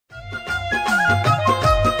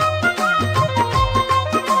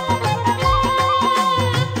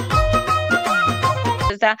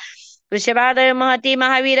संयुक्ता वृषभादय महती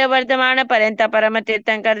महावीर वर्धमान पर्यंत परम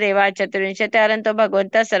तीर्थंकर देवा चतुर्विंशति अरंतो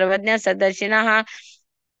भगवंत सर्वज्ञ सदर्शिनः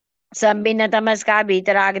संभिन्न तमस्का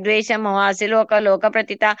भीतराग द्वेष मोहासी लोक लोक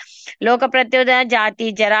प्रतिता लोक प्रत्युदय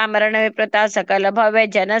जाति जरा मरण विप्रता सकल भव्य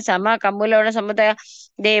जन सम कमुल समुदय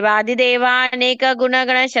देवादिदेवानेक गुण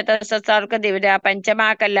गण शत सहस्रार्क दिव्या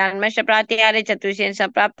पंचमा कल्याणमश प्रातिहारे चतुर्षेण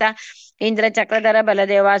संप्राप्ता इंद्र चक्रधर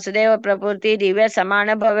बलदेव वासुदेव प्रपूर्ति दिव्य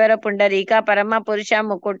समान भव्यर पुंडरीका परम पुरुष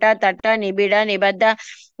मुकुट तट निबिड़ निबद्ध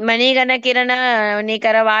मणिगण किरण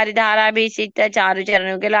निकर वारिधाराभिषिक्त चारु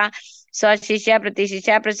चरणुगिला स्वशिष्य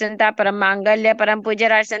प्रतिशिष्य प्रसन्नता परम मांगल्य परम पूज्य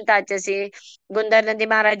राजसंताचसी गुंदर नंदी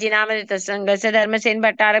महाराज जी नामधेय संघस्य धर्मसेन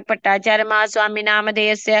भट्टारक पट्टाचार्य महास्वामी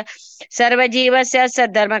नामधेयस्य सर्वजीवस्य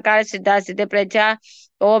सद्धर्मकाल सिद्धा सिद्ध प्रजा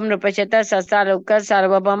ओम नृपशत सस्तालोक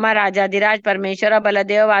सार्वभौम राजाधिराज परमेश्वर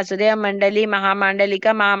बलदेव वासुदेव मंडली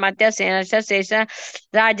महामांडलिका महामात्य सेनश शेष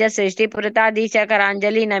राज श्रेष्ठी पुरताधीश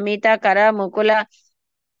करांजलि नमित कर मुकुल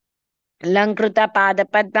लंकृत पाद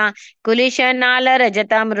पद्मा कुलिशनाल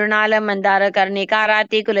रजत मृणाल मंदार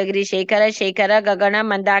कर्णिकाराति कुलगिरी शेखर शेखर गगन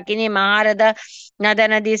मंदाकिनी महारद नद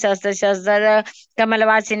नदी सहस्त्र शस्त्र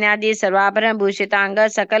कमलवासिन्यादि सर्वाभरण भूषितांग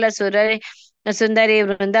सकल सुर सुंदरी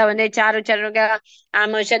वृंद वंदे चारु चरण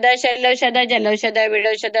आमौषध शैलौषध जलौषध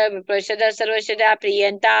विडौषध विप्रोषध सर्वौषध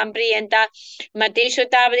प्रियंतां प्रियंता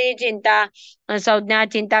मतिश्रुतावधि चिंता संज्ञा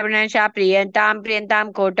चिंता प्रणशा प्रियंतां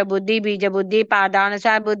कोट बुद्धि बीज बुद्धि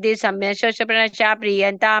पादानुसार बुद्धि सम्य शोष प्रणशा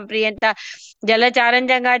प्रियंता जलचारण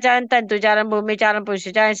जंगाचारण तंतुचारण भूमिचारण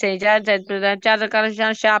पुरुषचारण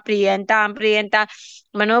स्त्रीचारण शा प्रियंता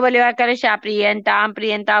मनोबलिवाकर शा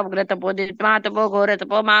प्रियंता उग्रतपो तपो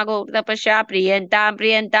घोरतपो माघो तपस्या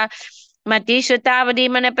प्रियंता मति श्रुतावधि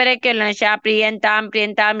मन पर शा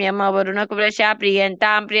प्रियंतां यम वरुण कुलशा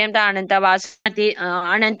प्रियंता अनंत वासुमति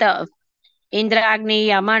अनंत इंद्राग्नि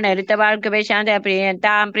यम नृत बाल शांत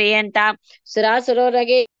प्रियंता सुरासुरो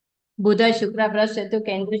रगे बुध शुक्र बृहस्पति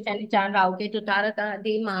केंद्र शनि चांद राहु केतु तारक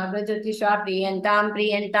आदि महाग्रह ज्योतिषा प्रियंता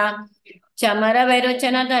चमर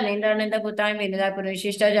वैरोचन धनेन्द्र नंद भूतान विनदा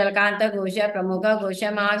पुरुशिष्ट जलकांत घोष प्रमुख घोष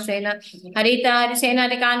महासेन हरित हरिसेन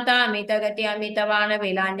हरिकांत अमित गति अमितवान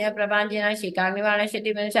वेलांज प्रभांजन शिकाग्निवाण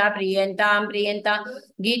शतिवंशा प्रियंता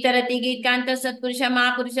गीतरति गीतकांत सत्पुरुष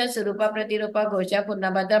महापुरुष स्वरूप प्रतिरूप घोष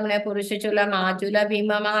पूर्णभद्रमण पुरुष चूल महाचूल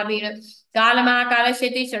भीम महावीर काल महाकाल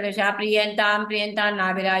क्षति षोडशा प्रियंता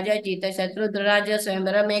नाभिराज जीत शत्रु ध्रुराज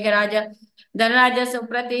स्वयंवर मेघराज धनराज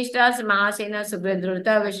सुप्रतिष्ठा महासेन सुभद्रुत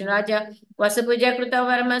विष्णुराज वसुभुज कृत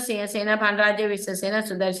वर्म सिंहसेन भानराज विश्वसेन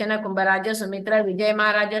सुदर्शन कुंभराज सुमित्र विजय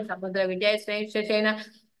महाराज समुद्र विजय श्रेष्ठसेन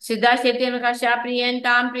सिद्धा शेट्यशा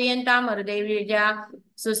प्रियंता मरुदेवी विजया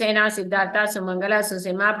सुसेना सिद्धार्था सुमंगला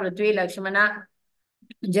सुसीमा पृथ्वी लक्ष्मणा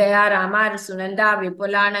जया रामा सुनंदा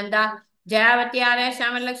विपुलानंदा जयावती आर्य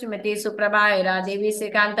श्याम लक्ष्मती सुप्रभा हेरा देवी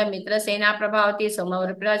श्रीकांत मित्र सेना प्रभावती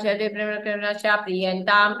सोमवृषा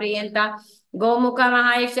प्रियंता गोमुख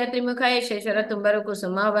महायश त्रिमुख यशेश्वर तुम्बर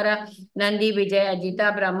कुसुमवर नंदी विजय अजिता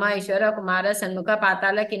ब्रह्म ईश्वर कुमार सन्मुख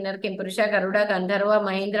पाताल किन्नर किंपुरुष गरुड गंधर्व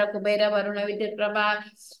महेंद्र कुबेर वरुण विद्युत प्रभा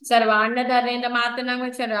सर्वान्न धरेन्द्र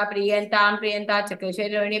मातनक्षर प्रियंता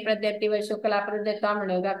चक्रेश्वरी रोहिणी प्रद्युति व शुक्ला प्रदत्ता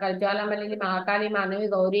मृगा कलज्वाला मलिनी महाकाली मानवी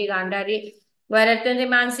गौरी गांधारी वरतंत्री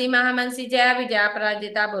मानसी महामंसी जया विजया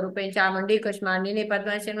पराजिता बुरुपेन चामुंडी कुष्मांडिनी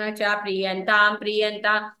पद्मशर्मा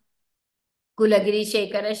प्रियंता कुलगिरी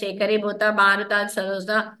शेखर शेखरी भूता भानुता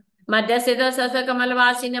सरोजा मध्य सिद्ध सस कमल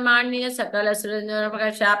वासिन मान्य सकल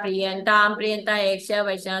सुरक्षा प्रियंता यक्ष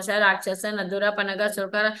वैशास राक्षस नधुर पनग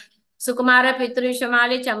सुकर सुकुमार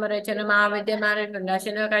पितृशमाली चमरचन महाविद्यमान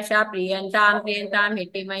पुंडाशन कशा प्रियंता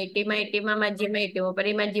हिटिम मज्जिम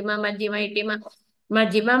उपरिम हिटिम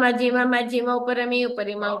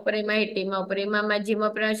मज्जिम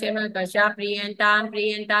प्रशन कशा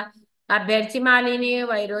प्रियंता अभ्यर्थी मालिनी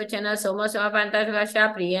वैरोचन सोम सोमपंता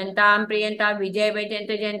प्रियंता विजय वैजयंत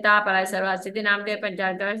जयंता पराय सर्वासिद्धि नामदेव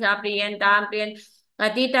पंचायत प्रियंता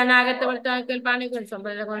अतीत अनागत वर्तमान कल्पानि गुण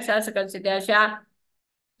संपन्न गुण सकल सिद्धाशा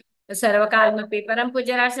सर्वकालमपि परम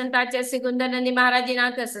पूज्य राजसंताचे श्री गुंदर नंदी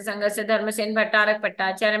महाराजिनाथ संघस्य धर्मसेन भट्टारक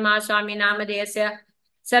पट्टाचार्य महास्वामी नामधेयस्य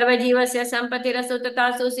सर्वजीवस्य संपत्तिरस्तु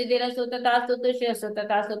तथास्तु सिद्धिरस्तु तथास्तु तुष्यस्तु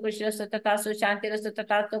तथास्तु पुष्यस्तु तथास्तु शांतिरस्तु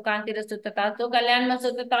तथास्तु कांतिरस्तु तथास्तु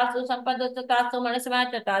कल्याणमस्तु तथास्तु संपदस्तु तथास्तु मनस्वा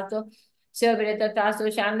तथास्तु शिवभिरे तथास्तु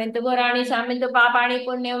शान्तिन्तु घोराणि शान्तिन्तु पापाणि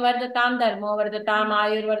पुण्यं वर्धतां धर्मो वर्धतां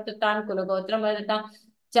आयुर्वर्धतां कुलगोत्रं वर्धतां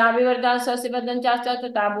चाविवर्धा स्वस्तिबद्धं चास्ता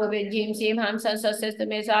तथा भूभि झीं सीं हम संसस्तु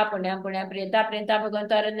मे सा पुण्यं प्रियता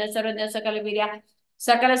भगवंत अरण्य सर्वज्ञ सकल वीर्या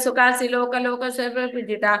सकल सुखासि लोक सर्व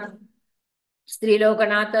विदिता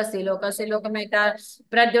स्त्रीलोकनाथ स्त्रीलोकस्य लोकमेता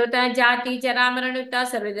प्रद्योता जाति चरामरणयुक्ता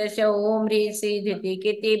सर्वदश ओम ह्री श्री धृति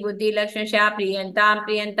कीर्ति बुद्धि लक्ष्मी शा प्रियंता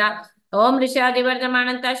प्रियंता ओम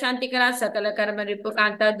ऋषादिवर्धमानंता शांतिकरा सकल कर्म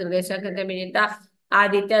रिपुकांता दुर्गे सकमिता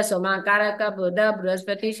आदित्य सोमाकारक बुध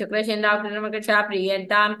बृहस्पति शुक्र शा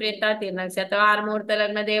प्रियंता प्रियंता तीर्णक्षतवार मूर्त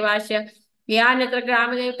लग्न देवाश्य या नत्र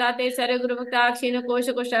ग्राम देवता ते सर्व गुरुमुक्ता क्षीण कोश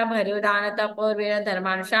कुशा भैरवदानता पौर्वेण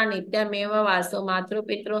धर्मानुषा नित्यमेव वासो मातृ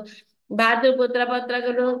पितृ भातृपुत्र पौत्र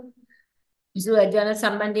गुरु सुहृदजन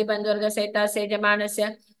संबंधी बंधुवर्ग सहित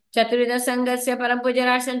सेजमानस्य चतुर्विध संघस्य परम पूज्य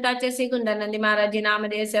राष्ट्रसंताचे श्री कुंदनंदी महाराज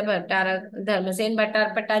नामधेयस्य भट्टार धर्मसेन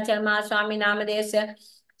भट्टार पट्टाचार्य महास्वामी नामधेयस्य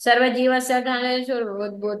सर्व जीवस्य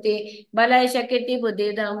धनशूर्भूति बलय शक्ति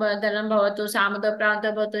बुद्धि धर्म भवतु सामतो प्रांत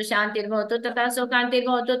भवतु शांतिर्भवतु तथा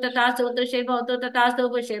सुखांतिर्भवतु तथा सुतुषिर्भवतु तथा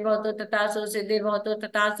सुपुषिर्भवतु तथा सुसिद्धिर्भवतु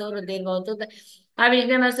तथा सुहृदिर्भवतु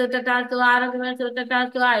अविघ्नमस्तु तथास्तु आरोग्यमस्तु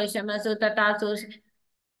तथास्तु आयुष्यमस्तु तथास्तु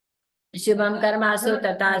शुभम कर्मासु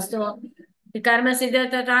तथास्तु कर्म सिद्ध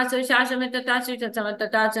तथास्तु शास्त्रम तथास्तु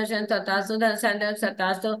तथास्तु तथास्तु धन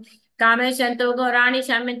तथास्तु कामेशन्तु घोराणि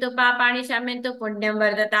शम्यन्तु पापाणि शम्यन्तु पुण्यं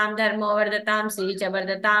वर्धतां धर्मो वर्धतां श्री च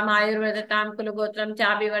वर्धताम् आयुर्वर्धतां कुलगोत्रं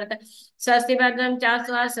चाभिवर्ध स्वस्ति भद्रं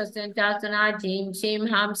चास्तु स्वस्ति चास्तु ना झीं शीं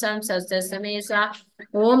हां सं स्वस्ति समे स्वा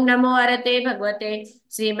ओम नमो अरते भगवते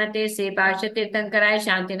श्रीमते श्री पार्श्व तीर्थंकराय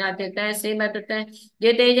शांतिनाथ तीर्थाय श्रीमते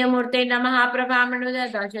जय तेज मूर्ते नमः प्रभामणुदय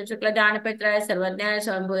दर्श शुक्ल दान पित्राय सर्वज्ञाय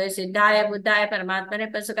स्वयंभूय सिद्धाय बुद्धाय परमात्मने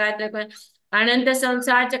पसुकाय अनंत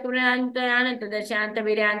संसार चक्र अनंत दशांत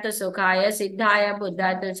वीर्यांत सुखाय सिद्धाय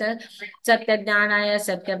बुद्धाय सत्य ज्ञानाय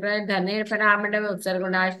सत्य धनेर परामंडल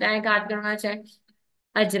उपसर्गुणाशाय घातगुणाशाय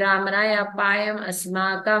अजरामराय अपायम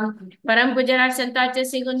अस्माकम परम पूज्य संताचे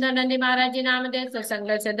श्री गुंधनंदी महाराज नामधेय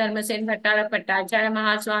संघर्ष धर्मसेन भट्टार पट्टाचार्य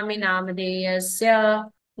महास्वामी नामधेयस्य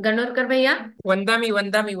गणोरकर भैया वंदामी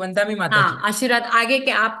वंदामी वंदामी माता जी। हाँ आशीर्वाद आगे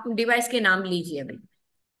के आप डिवाइस के नाम लीजिए भाई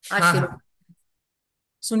आशीर्वाद। हाँ।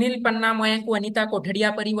 सुनील पन्ना मयंक वनिता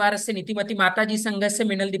कोठड़िया परिवार से नीतिमती माताजी संघ से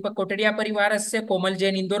मिनल दीपक कोठड़िया परिवार से कोमल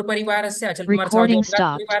जैन इंदौर परिवार से अचल कुमार साहू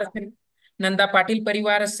परिवार से नंदा पाटिल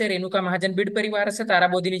परिवार से रेणुका महाजन बीड परिवार से तारा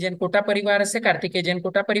बोधिनी जैन कोटा परिवार से कार्तिकेय जैन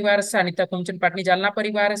कोटा परिवार से अनिता कुमचंद पाटनी जालना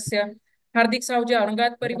परिवार से हार्दिक साहूजी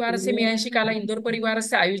औरंगाबाद परिवार से मियांशी काला इंदौर परिवार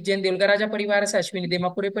से आयुष जैन देवलगराजा परिवार से अश्विनी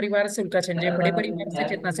देमापुरे परिवार से उल्का संजय फड़े परिवार से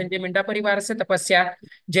चेतना संजय मिंडा परिवार से तपस्या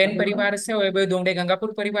जैन परिवार से वैभव दोंगड़े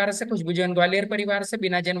गंगापुर परिवार से खुशबू जैन ग्वालियर परिवार से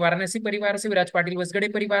बीना जैन वाराणसी परिवार से विराज पाटिल वसगड़े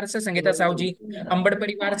परिवार से संगीता साहूजी अंबड़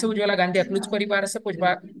परिवार से उज्ज्वला गांधी अकलूज परिवार से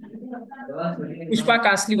पुष्पा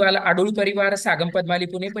कासलीवाल आडोल परिवार से आगम पद्माली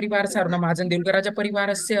पुणे परिवार से अरुणा महाजन देवलगराजा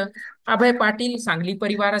परिवार से अभय पाटिल सांगली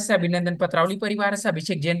परिवार से अभिनंदन पत्रावली परिवार से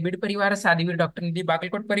अभिषेक जैन बीड परिवार से आदिवीर डॉक्टर निधि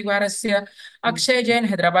बागलकोट परिवार से अक्षय जैन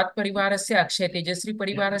हैदराबाद परिवार से अक्षय तेजश्री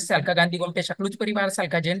परिवार से अलका गांधी गोमटे अकलूज परिवार से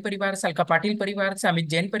अलका जैन परिवार से अलका पाटिल परिवार से अमित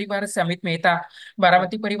जैन परिवार से अमित मेहता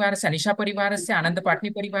बारामती परिवार से अनिशा परिवार से आनंद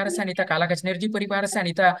पाटनी परिवार से अनिता काला कचनेरजी परिवार से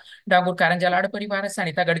अनिता डागोर कारंजालाड़ परिवार से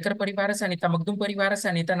अनिता गडकर परिवार से अनिता मखदूम परिवार से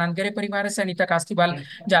अनिता नांदगरे परिवार से अनिता कास्तीबाल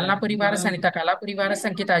जालना परिवार से अनिता काला परिवार से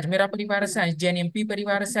अंकिता अजमेरा परिवार से जैन एमपी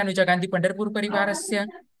परिवार से अनुजा गांधी पंढरपुर परिवार से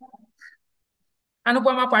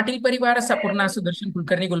अनुपमा पाटिल परिवार से अपूर्णा सुदर्शन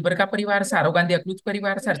कुलकर्णी गुलबर्गा परिवार से आरव गांधी अकलूज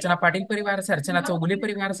परिवार से अर्चना पाटिल परिवार से अर्चना चौगुले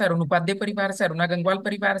परिवार से अरुण उपाध्याय परिवार से अरुणा गंगवाल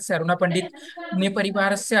परिवार से अरुणा पंडित पुणे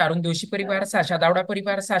परिवार से अरुण जोशी परिवार से आशा दावड़ा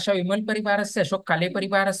परिवार से आशा विमल परिवार से अशोक काले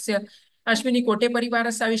परिवार से अश्विनी कोटे परिवार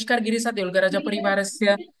से आविष्कार गिरीसा देवलगराजा परिवार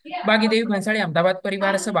से बागी देवी भंसाड़ी अहमदाबाद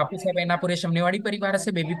परिवार से बापू साहेब ऐनापुरे शमनेवाड़ी परिवार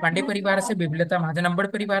से बेबी पांडे परिवार से बेबीलता महाजन अंबड़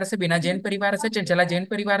परिवार से बीना जैन परिवार से चंचला जैन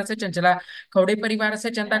परिवार से चंचला खौड़े परिवार से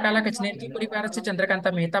चंदा काला कचनेरजी परिवार से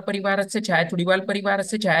चंद्रकांता मेहता परिवार से छाया चुड़ीवाल परिवार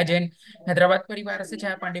से छाया जैन हैदराबाद परिवार से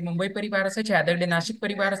छाया पांडे मुंबई परिवार से छाया दर्डे नासिक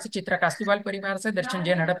परिवार से चित्रा कास्तीवाल परिवार से दर्शन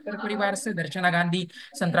जैन हड़पकर परिवार से दर्शना गांधी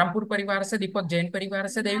संतरामपुर परिवार से दीपक जैन परिवार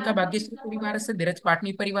से देविका भाग्यश्री परिवार से धीरज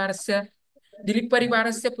पाटनी परिवार से दिलीप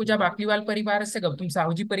परिवार से पूजा बाकलीवाल परिवार से गौतम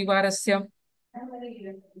साहूजी परिवार से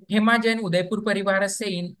हेमा जैन उदयपुर परिवार से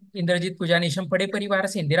इंद्रजीत पूजा निशम पड़े परिवार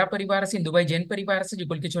से इंदिरा परिवार से इंदुबाई जैन परिवार से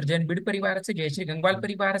जुगल किशोर जैन बीड परिवार से जयश्री गंगवाल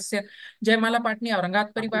परिवार से जयमाला पाटनी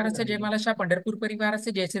औरंगाबाद परिवार से जयमाला शाह पंढरपुर परिवार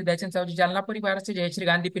से जयश्री दयाचंद साहूजी जालना परिवार से जयश्री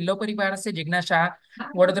गांधी पिल्लो परिवार से जिग्ना शाह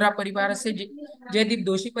वडोदरा परिवार से जयदीप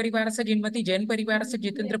दोषी परिवार से जिनमती जैन परिवार से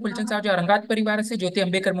जितेंद्र फुलचंद साहूजी औरंगाबाद परिवार से ज्योति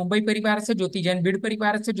अंबेकर मुंबई परिवार से ज्योति जैन बीड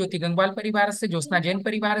परिवार से ज्योति गंगवाल परिवार से ज्योत्सना जैन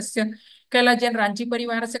परिवार से कैला जैन रांची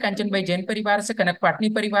परिवार से कांचनबाई जैन परिवार से कनक पाटनी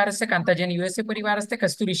परिवार से कांता जैन यूएसए परिवार से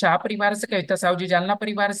कस्तूरी शाह परिवार से कविता साहूजी जालना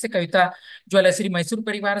परिवार से कविता ज्वालाश्री मैसूर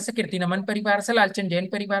परिवार से कीर्ति नमन परिवार से लालचंद जैन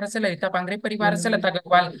परिवार से ललिता पांगरे परिवार से लता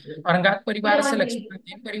गंगवाल औरंगाबाद परिवार से लक्ष्मीकांत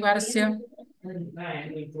जैन परिवार से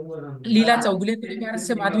लीला चौगुले परिवार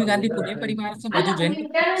से माधवी गांधी पुणे परिवार से मधु जैन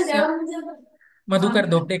परिवार से मधुकर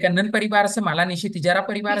धोपटे कन्नन परिवार से, माला निशी तिजारा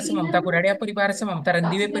परिवार से, ममता कुराड़िया परिवार से, ममता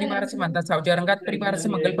रंदीवे परिवार से, ममता सावजी औरंगाबाद परिवार से,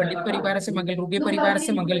 मंगल पंडित परिवार से, मंगल रुगे परिवार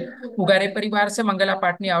से, मंगल उगारे परिवार से, मंगला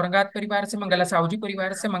पाटनी औरंगाबाद परिवार से, मंगला सावजी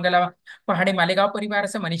परिवार से, मंगला पहाड़े मालेगांव परिवार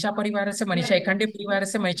से, मनीषा परिवार से, मनीषा एखंडे परिवार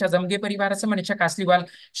से, मनीषा जमगे परिवार से, मनीषा कासलीवाल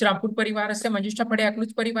श्रामपुर परिवार से, मंजूषा फड़े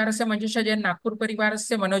अकलूज परिवार से, मंजूषा जैन नागपुर परिवार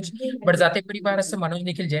से, मनोज बड़जाते परिवार से, मनोज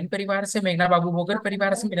निखिल जैन परिवार से, मेघना बाबू भोगर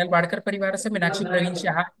परिवार से, मिनल बाड़कर परिवार से, मीनाक्षी प्रवीण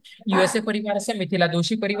शाह यूएसए परिवार से, मिथिला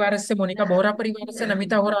दोषी परिवार से, मोनिका बोहरा परिवार से,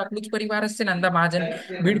 नमिता होरा अकलूज परिवार से, नंदा महाजन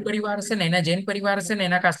भीड़ परिवार से, नैना जैन परिवार से,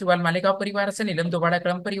 नैना कासलीवाल मालेगांव परिवार से, नीलम दोबाड़ा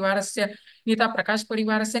कलम परिवार से, नीता प्रकाश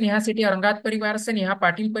परिवार से, नेहा सिटी औरंगाबाद परिवार से, नेहा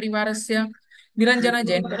पाटिल परिवार से, निरंजना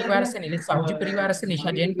जैन परिवार से, नीलेश साहूजी परिवार से,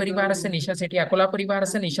 निशा जैन परिवार से, निशा सेठी अकोला परिवार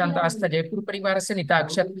से, निशांत आस्था जयपुर परिवार से, नीता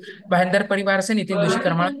अक्षत भाईंदर परिवार से, नितिन दोषी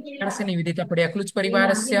करमाड़ा परिवार से, निवेदिता फड़े अकलूज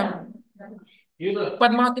परिवार से,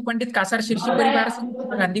 पद्मावती पंडित कासार शीर्षी परिवार से,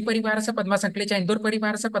 पद्मा गांधी परिवार से, पद्मा संकलेचा इंदौर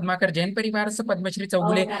परिवार से, पद्माकर जैन परिवार से, पद्मश्री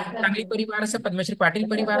चौगुले सांगली परिवार से, पद्मश्री पाटिल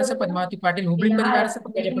परिवार से, पद्मावती पाटिल हुबली परिवार से,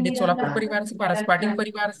 पंकजा पंडित सोलापुर परिवार से, पारस पाटिल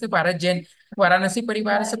परिवार से, भारत जैन वाराणसी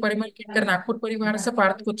परिवार से, परिमल केटकर नागपुर परिवार से,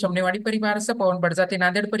 पार्थ कुछ छमनेवाड़ी परिवार से, पवन बड़जाते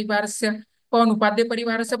नांदेड़ परिवार से, पवन उपाध्याय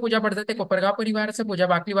परिवार से, पूजा बड़जाते कोपरगांव परिवार से, पूजा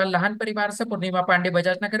बाकलीवाल लहान परिवार से, पूर्णिमा पांडे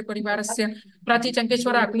बजाजनगर परिवार से, प्राची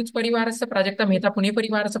चंकेश्वर अकलूज परिवार से, प्राजक्ता मेहता पुणे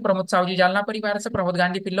परिवार से, प्रमोद सावजी जालना परिवार से, प्रमोद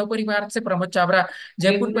गांधी पिल्लव परिवार से, प्रमोद चावरा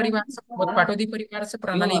जयपुर परिवार से, प्रमोद पाटोदी परिवार से,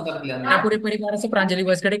 प्रणाली मीनापुरे परिवार से, प्रांजलि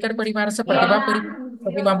वसगड़ेकर परिवार से,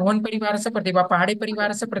 प्रतिभा मोहन परिवार से, प्रतिभा पहाड़े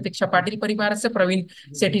परिवार से, प्रतीक्षा पाटिल परिवार से, प्रवीण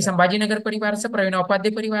सेठी संभाजीनगर परिवार से, प्रवीण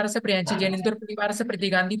उपाध्याय परिवार से, प्रियांशी जैन इंदौर परिवार से, प्रीति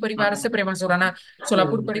गांधी परिवार से, प्रेमा सुराना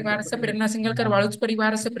सोलापुर परिवार से, प्रेरणा सिंगलकर वाळूज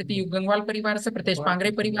परिवार से, प्रीति गंगवाल परिवार से, प्रीतेश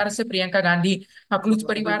पांगरे परिवार से, प्रियंका गांधी अकलूज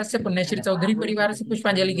परिवार से, पुण्यश्री चौधरी परिवार से,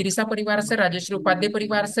 पुष्पांजलि गिरिसा परिवार से, राजेश्री उपाध्याय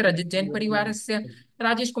परिवार से, रजत जैन परिवार से,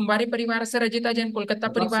 राजेश कुंभारे परिवार से, रजिता जैन कोलकाता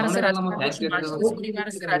परिवार से, राजेश परिवार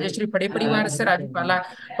से, राजेश्री फड़े परिवार से, राजू बाला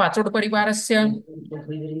पाचोड़ परिवार से,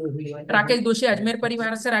 राकेश दोषी अजमेर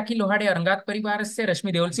परिवार से, राखी लोहाड़े औरंगाबाद परिवार से,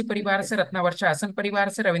 रश्मि देवलसी परिवार से, रत्ना वर्षा हासन परिवार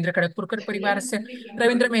से, रविंद्र खड़गपुरकर परिवार से,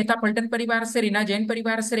 रविंद्र मेहता फलटन परिवार से, रीना जैन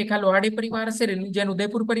परिवार से, रेखा लोहाड़े परिवार से, रेणु जैन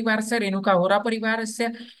उदयपुर परिवार से, रेणुका होरा परिवार से,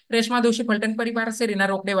 रेशमा दोषी फलटन परिवार से, रीना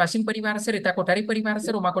रोकड़े वाशिम परिवार से, रीता कोठारी परिवार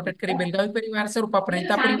से, रोमा कोटटकरी बेलगावी परिवार से, रूपा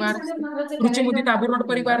प्रणीता परिवार से, रुचि मुदित आबूरोड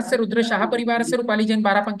परिवार से, रुद्र शाह परिवार से, रूपाली जैन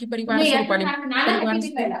बारापंखी परिवार से, रूपाली परिवार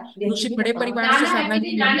से, ऋषि फड़े परिवार से, साधना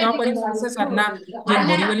जैन यमगांव परिवार से, साधना जैन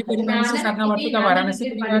बोरीवली परिवार से, साधना वार्तिका वाराणसी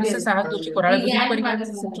परिवार से, साहस जोशी कोराड़ा बुजुर्ग परिवार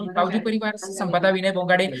से, सक्षम सावजी परिवार से, संपदा विनय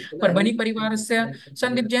बोंगाड़े परभनी परिवार से,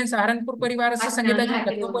 संदीप जैन सहारनपुर परिवार से, संगीता जैन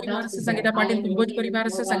लखनऊ परिवार से, संगीता पाटिल कुंभोज परिवार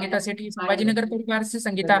से, संगीता सेठी संभाजीनगर परिवार से,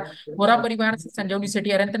 संगीता बोरा परिवार से, संजीवनी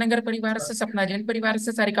सेठी अनंतनगर परिवार से, सपना जैन परिवार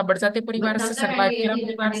से, सारिका बड़जाते परिवार से, सरला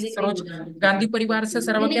परिवार से, सरोज गांधी परिवार से,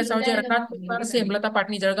 सरवज्ञा सावजी रकात परिवार से, हेमलता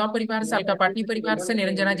पाटनी जळगांव परिवार से, अलका पाटनी परिवार से,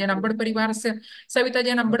 निरंजना जैन अंबड़ परिवार से, सविता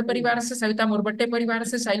जैन अंबड़ परिवार से, सविता मुरबट्टे परिवार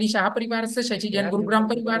से, शैली शाह परिवार से, शशि जैन गुरुग्राम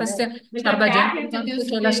परिवार से, शारदा जैन परिवार से,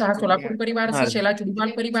 शैला शाह सोलापुर परिवार से, शैला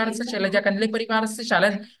चुड़वाल परिवार से, शैलजा कंदले परिवार से,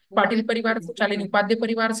 शालन पाटिल परिवार से, शालिनी उपाध्याय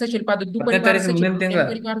परिवार से, शिल्पा दुद्दू परिवार से, जैन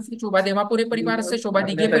परिवार से, शोभा देवापुरे परिवार से, शोभा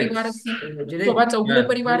दिघे परिवार से, शोभा चौगुले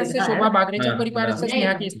परिवार से, शोभा बागरेचा परिवार से,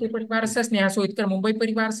 स्नेहा केस्ते परिवार से, स्नेहा सोईतकर मुंबई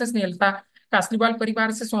परिवार से, स्नेहलता कासलीवाल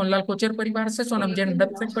परिवार से, सोनलाल कोचर परिवार से, सोनम जैन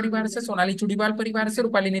हडपसर परिवार से, सोनाली चुड़ीवाल परिवार से,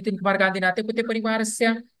 रूपाली नितिन कुमार गांधी नातेपुते परिवार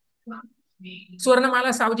से,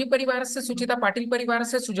 स्वर्णमाला सावजी परिवार से, सुचिता पाटिल परिवार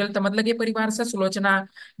से, सुजल तमदलगे परिवार से, सुलोचना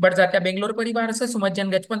बड़जात्या बेंगलोर परिवार से, सुमत जैन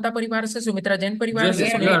गजपंता परिवार से, सुमित्रा जैन परिवार से,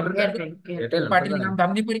 सुनील पाटिल नाम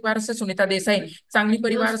धामनी परिवार से, सुनीता देसाई सांगली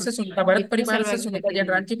परिवार से, सुनीता भरत परिवार से, सुनीता जैन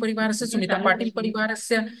रांची परिवार से, सुनीता पाटिल परिवार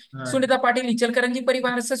से, सुनीता पाटिल इचलकरंजी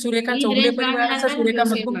परिवार से, सुरेखा चौगुले परिवार से, सुरेखा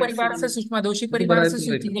मखदूम परिवार से, सुषमा दोषी परिवार से,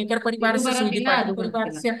 सुचिंगलकर परिवार से, सुविधि पाटिल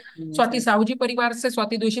परिवार से, स्वाति साहूजी परिवार से,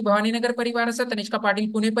 स्वाति दोषी भवानीनगर परिवार से, तनिष्का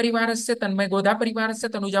पाटिल पुणे परिवार से, तन्मय गोधा परिवार से,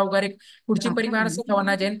 तनुजा उगारे कुर्ची परिवार से,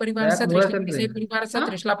 खवना जैन परिवार से, त्रिशला देसाई परिवार से,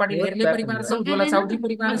 त्रिशला पाटिल हेरले परिवार से, उज्ज्वला सावजी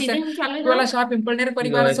परिवार से, उज्ज्वला शाह पिंपलनेर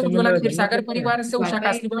परिवार से, उज्ज्वला क्षीरसागर परिवार से, उषा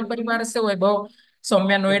कासलीवाल परिवार से, वैभव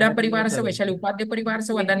सौम्या नोएडा परिवार से, वैशाली उपाध्याय परिवार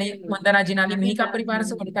से, वंदना जिनाली मिहिका परिवार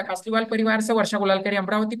से, वनिता कासलीवाल परिवार से, वर्षा गुलालकरी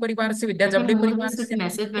अमरावती परिवार से, विद्या जबड़े परिवार से,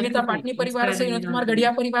 विनीता पाटनी परिवार से, विनोद कुमार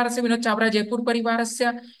गढ़िया परिवार से, विनोद चावरा जयपुर परिवार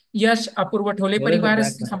से, यश अपूर्व ठोले परिवार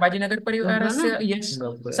से, संभाजीनगर परिवार से, यश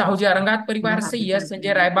साहूजी औरंगाबाद परिवार से, यश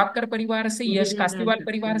संजय रायबागकर परिवार से, यश कासलीवाल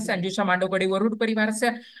परिवार से, अंजुषा मांडोगढ़ी वरुड परिवार से,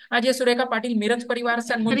 अजय सुरेखा पाटिल मीरज परिवार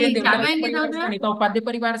से, अनमोल जैन देवदार परिवार से, अनिता उपाध्याय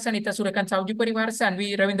परिवार से, अनिता सूर्यकांत सावजी परिवार से,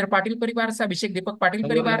 अनवी रविंद्र पाटिल परिवार से, अभिषेक दीपक पाटिल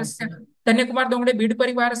परिवार से, धन्य कुमार दोंगड़े बीड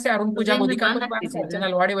परिवार से, अरुण पूजा उज्जैन में गोदिका मांग परिवार आती से, थी ना। अर्चना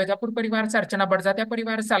लवाड़े वैजापुर परिवार से, अर्चना बड़जात्या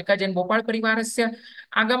परिवार से, अलका जैन भोपाल परिवार से,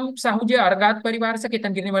 आगम साहू जी अरगात परिवार से,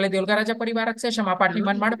 केतन गिरने वाले देवलगा राजा परिवार से, क्षमा पाटिल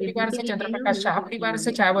हाँ मनमाड़ ते परिवार से, किती केलं चंद्रप्रकाश म्हणलं शाह किती परिवार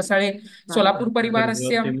से, केलं. छाया वसाळे हा सोलापुर परिवार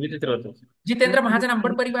से, हा जितेंद्र महाजन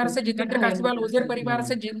अंबड़ परिवार से, जितेंद्र कथा आहे कासीवाल ओझर परिवार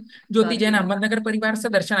से, ज्योति जैन अहमदनगर परिवार से,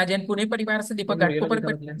 दर्शना जैन पुणे परिवार से, दीपक घाटकोपर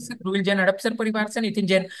परिवार से, ध्रुविल जैन हड़पसर परिवार से, नितिन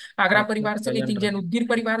जैन आगरा परिवार से, नितिन जैन उदगीर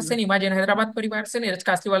परिवार से, नीमा जैन हैदराबाद परिवार से, नीरज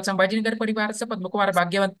कासीवाल संभाजीनगर परिवार से, पद्म कुमार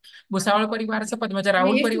भाग्यवंत भुसावल परिवार से, पद्मजा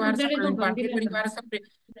राहुल ಎಷ್ಟು परिवार से, ಗುದ್ದಾಡಿದ್ರು प्रवीण पांडे ಬಂದಿಲ್ಲ ಅಂತ. परिवार से,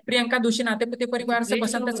 प्रियंका दोषी नातेपुते परिवार से, ಎಷ್ಟು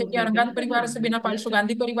बसंत सेठी ಗಟ್ಟಿ औरंगाबाद परिवार से, बिना पालसु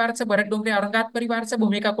गांधी परिवार से, भरत डोंगरे औरंगाबाद परिवार से,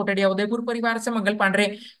 भूमिका कोटडिया उदयपुर परिवार से, मंगल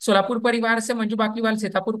पांडरे सोलापुर परिवार से, मंजू बाकलीवाल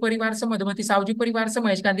सीतापुर परिवार से, मधुमती सावजी परिवार से,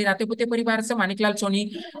 महेश गांधी नातेपुते परिवार से, मानिकलाल सोनी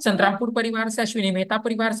संतरामपुर परिवार से, अश्विनी मेहता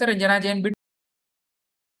परिवार से, रंजना जैन